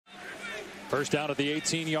First down at the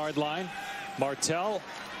 18-yard line. Martell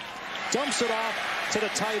dumps it off to the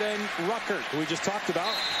tight end, Ruckert, who we just talked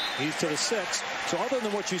about. He's to the 6. So other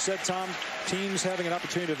than what you said, Tom, teams having an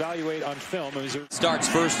opportunity to evaluate on film. Starts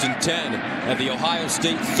 1st and 10 at the Ohio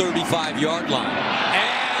State 35-yard line.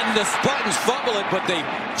 And the Spartans fumble it, but they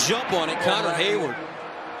jump on it. Connor Hayward.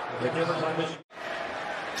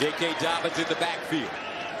 J.K. Dobbins in the backfield.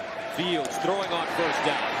 Fields throwing on 1st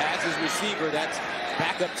down. Has his receiver. That's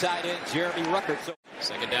backup tight end Jeremy Ruckert. So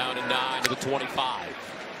 2nd down and 9 to the 25.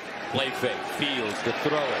 Play fake. Fields to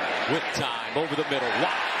throw it with time over the middle.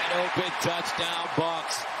 Wide open touchdown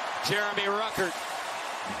Bucks. Jeremy Ruckert,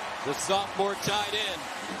 the sophomore tight end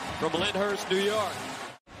from Lyndhurst, New York.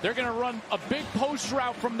 They're going to run a big post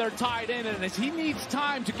route from their tight end, and as he needs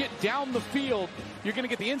time to get down the field, you're going to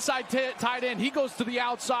get the inside tight end. He goes to the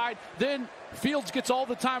outside. Then Fields gets all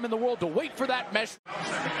the time in the world to wait for that mesh.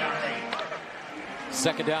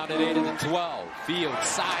 2nd down and 8 and 12. Fields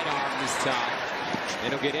sidearm this time.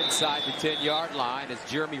 And he'll get inside the 10-yard line as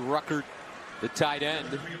Jeremy Ruckert, the tight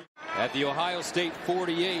end, at the Ohio State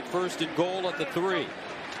 48. 1st and goal at the 3.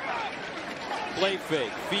 Play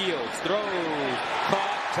fake. Fields throws.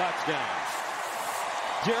 Caught. Touchdown.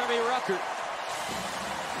 Jeremy Ruckert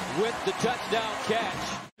with the touchdown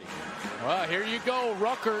catch. Well, here you go,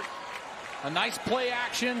 Ruckert. A nice play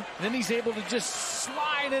action. Then he's able to just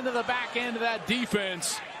slide into the back end of that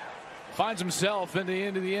defense. Finds himself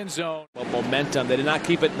into the end zone. Well, momentum. They did not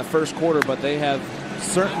keep it in the first quarter, but they have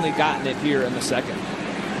certainly gotten it here in the second.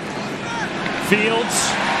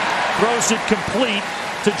 Fields throws it complete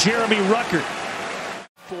to Jeremy Ruckert.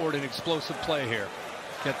 Forward an explosive play here.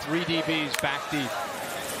 Got 3 DBs back deep.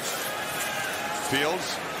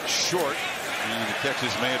 Fields short. And the catch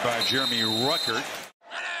is made by Jeremy Ruckert.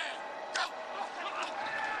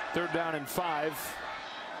 3rd down and 5.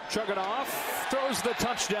 Chug it off. Throws the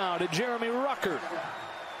touchdown to Jeremy Ruckert.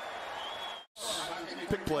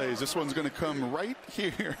 Pick plays. This one's going to come right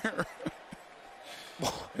here.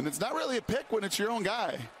 And it's not really a pick when it's your own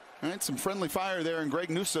guy. All right, some friendly fire there, and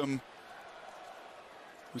Greg Newsome.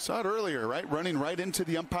 We saw it earlier, right? Running right into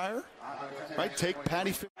the umpire. Right, take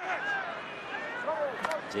Patty.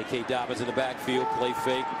 J.K. Dobbins in the backfield. Play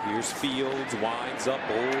fake. Here's Fields. Winds up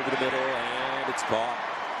over the middle, and it's caught.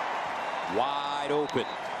 Wide open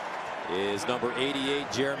is number 88,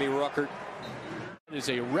 Jeremy Ruckert. It is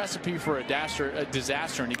a recipe for a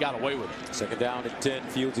disaster, and he got away with it. 2nd down and 10.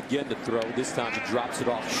 Fields again to throw. This time he drops it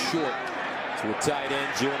off short to a tight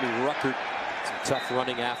end, Jeremy Ruckert. Some tough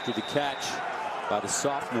running after the catch by the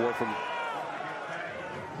sophomore from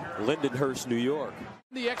Lyndhurst, New York.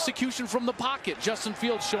 The execution from the pocket. Justin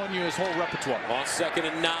Fields showing you his whole repertoire. On 2nd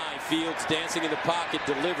and 9, Fields dancing in the pocket,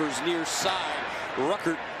 delivers near side.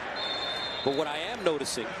 Ruckert. But what I am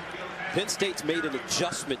noticing, Penn State's made an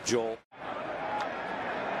adjustment, Joel.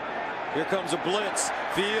 Here comes a blitz.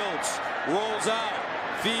 Fields rolls out.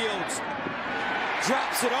 Fields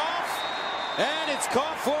drops it off. And it's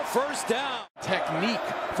caught for 1st down. Technique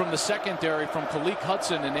from the secondary from Khaleke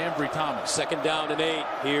Hudson and Ambry Thomas. 2nd down and 8.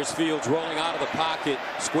 Here's Fields rolling out of the pocket.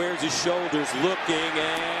 Squares his shoulders, looking,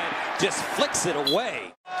 and just flicks it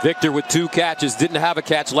away. Victor with 2 catches. Didn't have a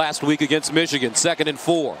catch last week against Michigan. 2nd and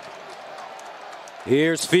 4.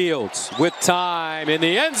 Here's Fields with time in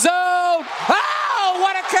the end zone. Oh,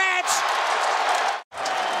 what a catch!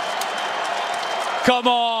 Come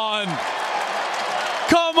on.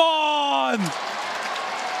 Come on.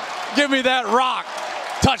 Give me that rock.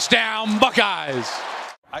 Touchdown, Buckeyes.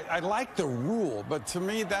 I like the rule, but to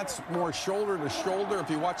me that's more shoulder to shoulder.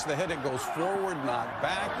 If you watch the head, it goes forward, not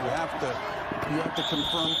back. You have to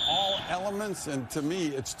confirm all elements, and to me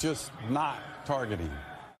it's just not targeting.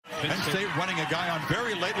 Penn State running a guy on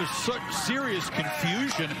very late. There's such serious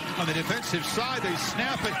confusion on the defensive side. They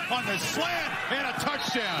snap it on the slant and a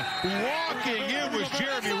touchdown. Walking in was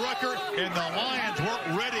Jeremy Ruckert, and the Lions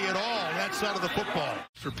weren't ready at all on that side of the football.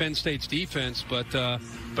 For Penn State's defense, but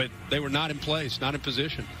they were not in place, not in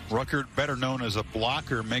position. Ruckert, better known as a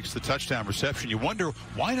blocker, makes the touchdown reception. You wonder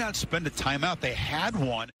why not spend a timeout? They had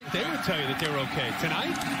one. They would tell you that they were okay.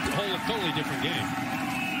 Tonight, a whole totally different game.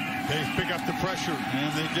 They pick up the pressure,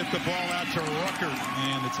 and they get the ball out to Ruckert,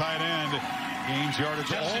 and the tight end gains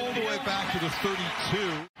yardage all the way back to the 32.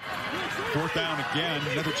 4th down again,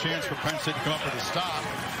 another chance for Penn State to come up with a stop.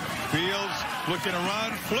 Fields looking to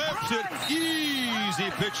run, flips it, easy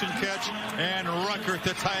pitch and catch, and Ruckert,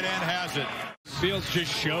 the tight end, has it. Fields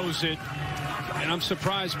just shows it, and I'm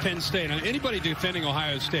surprised Penn State, anybody defending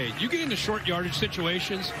Ohio State, you get into short yardage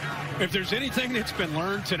situations, if there's anything that's been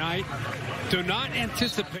learned tonight, do not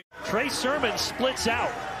anticipate. Trey Sermon splits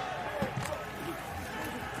out.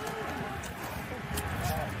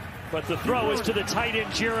 But the throw is to the tight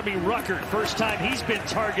end, Jeremy Ruckert. First time he's been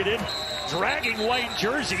targeted. Dragging white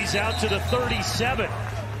jerseys out to the 37.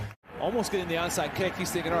 Almost getting the onside kick.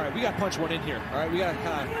 He's thinking, all right, we got to punch one in here. All right, we got to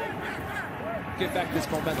kind of get back this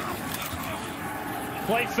momentum.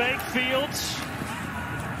 Play fake, Fields.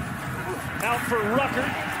 Out for Ruckert.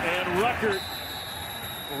 And Ruckert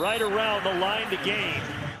right around the line to gain.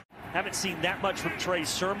 Haven't seen that much from Trey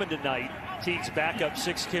Sermon tonight. Team's back up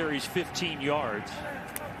 6 carries, 15 yards.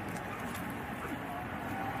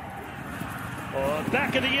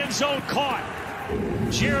 Back of the end zone, caught.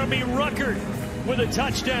 Jeremy Ruckert with a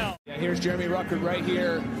touchdown. Yeah, here's Jeremy Ruckert right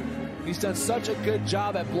here. He's done such a good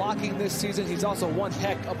job at blocking this season. He's also one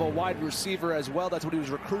heck of a wide receiver as well. That's what he was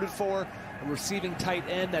recruited for. A receiving tight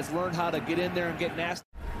end that's learned how to get in there and get nasty.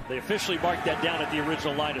 They officially marked that down at the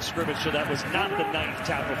original line of scrimmage, so that was not the 9th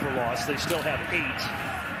tackle for loss. They still have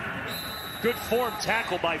 8. Good form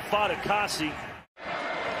tackle by Fadakasi.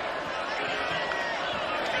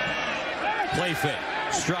 Play fake.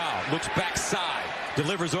 Stroud looks backside.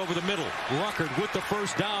 Delivers over the middle. Ruckert with the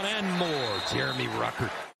first down and more. Jeremy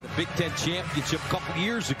Ruckert. The Big Ten championship a couple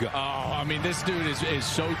years ago. Oh, I mean, this dude is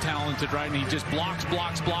so talented, right? And he just blocks,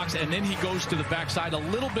 and then he goes to the backside. A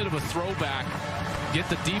little bit of a throwback. Get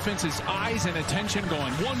the defense's eyes and attention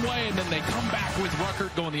going one way, and then they come back with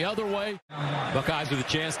Ruckert going the other way. Buckeyes with a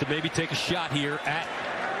chance to maybe take a shot here at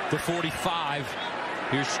the 45.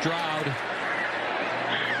 Here's Stroud.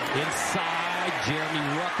 Inside, Jeremy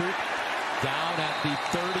Ruckert down at the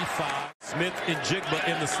 35. Smith and Jigba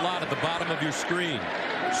in the slot at the bottom of your screen.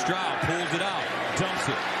 Stroud pulls it out, dumps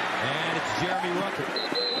it, and it's Jeremy Ruckert.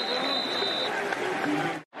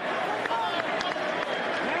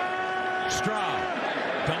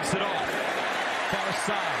 Stroud dumps it off. Far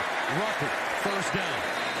side, Ruckert, first down.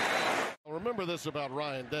 Remember this about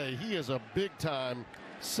Ryan Day. He is a big-time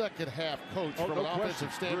second-half coach from an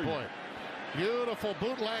offensive standpoint. Beautiful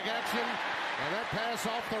bootleg action, and that pass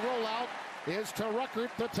off the rollout is to Ruckert,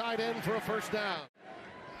 the tight end, for a first down.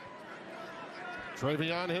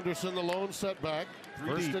 Travion Henderson, the lone setback.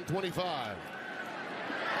 First and 25.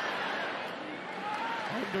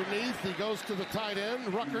 Underneath, he goes to the tight end,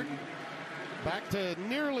 Ruckert. Back to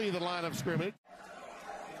nearly the line of scrimmage.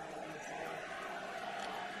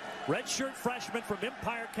 Redshirt freshman from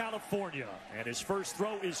Empire, California. And his first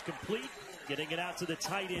throw is complete. Getting it out to the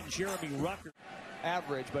tight end, Jeremy Ruckert.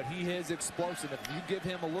 Average, but he is explosive. If you give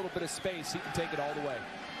him a little bit of space, he can take it all the way.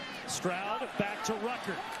 Stroud back to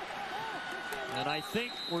Ruckert. And I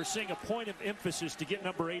think we're seeing a point of emphasis to get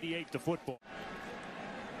number 88 to football.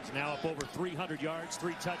 He's now up over 300 yards,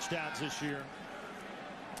 3 touchdowns this year.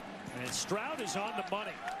 And Stroud is on the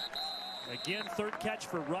money. Again, 3rd catch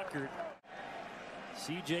for Ruckert.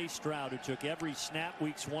 C.J. Stroud, who took every snap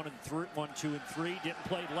weeks 1, 2, and 3, didn't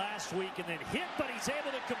play last week and then hit, but he's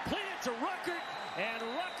able to complete it to Ruckert, and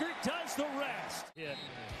Ruckert does the rest.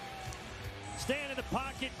 Staying in the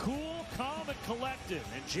pocket, cool, calm, and collective.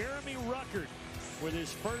 And Jeremy Ruckert with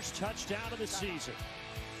his first touchdown of the season.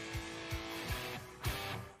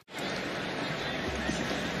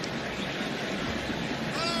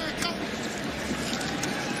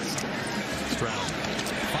 Stroud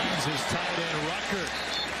finds his tight end,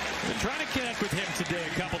 Ruckert. Been trying to connect with him today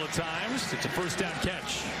a couple of times. It's a first down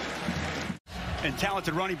catch. And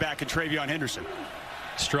talented running back in Travion Henderson.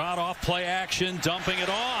 Stroud off play action, dumping it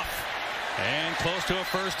off. And close to a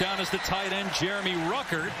first down is the tight end, Jeremy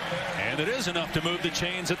Ruckert. And it is enough to move the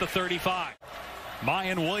chains at the 35.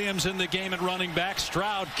 Mayan Williams in the game at running back.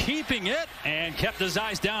 Stroud keeping it and kept his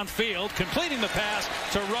eyes downfield, completing the pass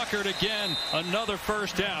to Ruckert again. Another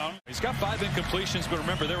first down. He's got 5 incompletions, but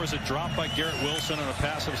remember, there was a drop by Garrett Wilson on a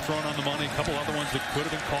pass that was thrown on the money. A couple other ones that could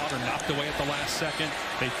have been caught or knocked away at the last second.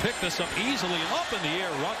 They picked this up easily and up in the air.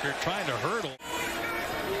 Ruckert trying to hurdle.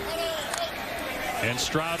 And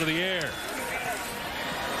Stroud to the air.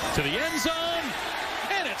 To the end zone.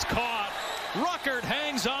 And it's caught. Ruckert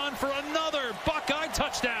hangs on for another Buckeye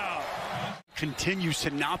touchdown. Continues to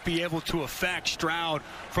not be able to affect Stroud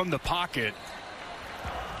from the pocket.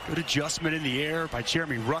 Good adjustment in the air by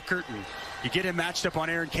Jeremy Ruckert, and you get him matched up on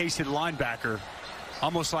Aaron Casey, the linebacker,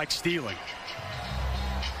 almost like stealing.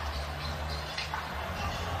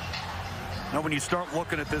 Now, when you start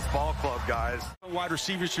looking at this ball club, guys, wide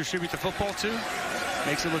receivers to distribute the football to,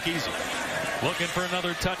 makes it look easy. Looking for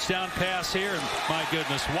another touchdown pass here, and my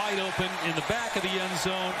goodness, wide open in the back of the end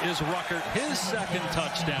zone is Ruckert, his 2nd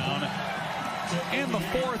touchdown, and the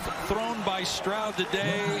 4th thrown by Stroud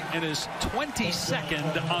today, and his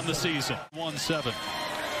 22nd on the season. 1-7.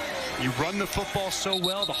 You run the football so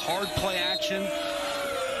well, the hard play action,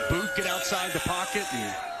 boot, get outside the pocket,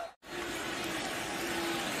 and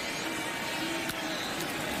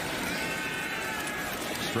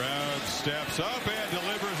Stroud steps up and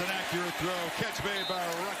delivers an accurate throw. Catch made by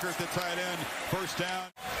Ruckert, the tight end. First down.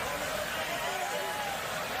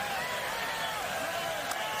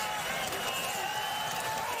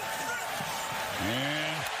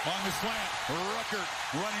 And on the slant, Ruckert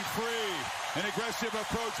running free. An aggressive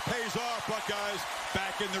approach pays off. Buckeyes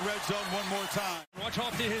back in the red zone one more time. Watch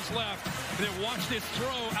off to his left, and then watch this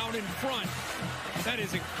throw out in front. That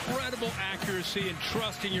is incredible accuracy and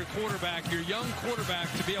trust in your quarterback, your young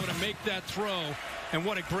quarterback, to be able to make that throw. And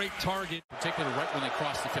what a great target. Particularly right when they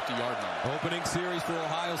cross the 50-yard line. Opening series for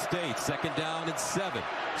Ohio State. 2nd down and 7.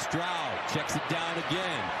 Stroud checks it down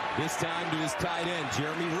again. This time to his tight end,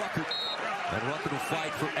 Jeremy Ruckert. And Ruckert will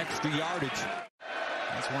fight for extra yardage.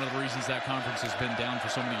 That's one of the reasons that conference has been down for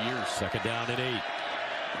so many years. 2nd down and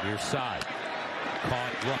 8. Near side.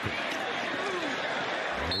 Caught Ruckert.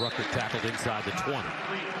 And Ruckert tackled inside the 20. All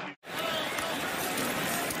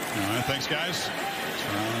right, thanks, guys.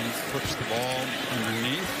 Flips the ball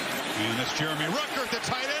underneath. And that's Jeremy Ruckert, the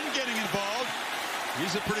tight end, getting involved.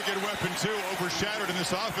 He's a pretty good weapon, too. Overshadowed in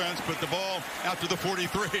this offense, but the ball out to the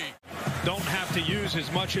 43. Don't have to use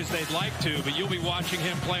as much as they'd like to, but you'll be watching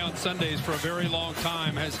him play on Sundays for a very long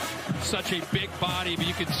time. Has such a big body, but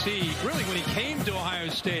you can see, really, when he came to Ohio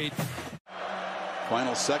State.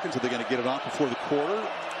 Final seconds, are they going to get it off before the quarter?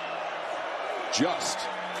 Just.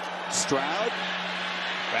 Stroud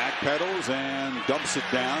backpedals and dumps it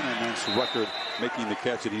down, and that's Ruckert making the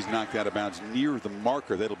catch, and he's knocked out of bounds near the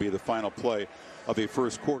marker. That'll be the final play of the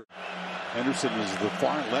first quarter. Henderson is the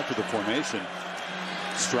far left of the formation.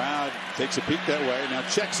 Stroud takes a peek that way, now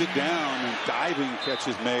checks it down, and diving catch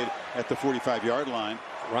is made at the 45-yard line.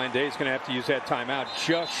 Ryan Day's going to have to use that timeout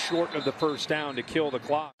just short of the first down to kill the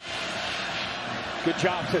clock. Good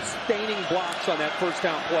job sustaining blocks on that first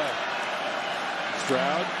down play.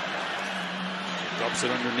 Stroud dumps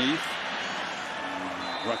it underneath.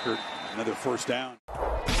 Ruckert, another first down.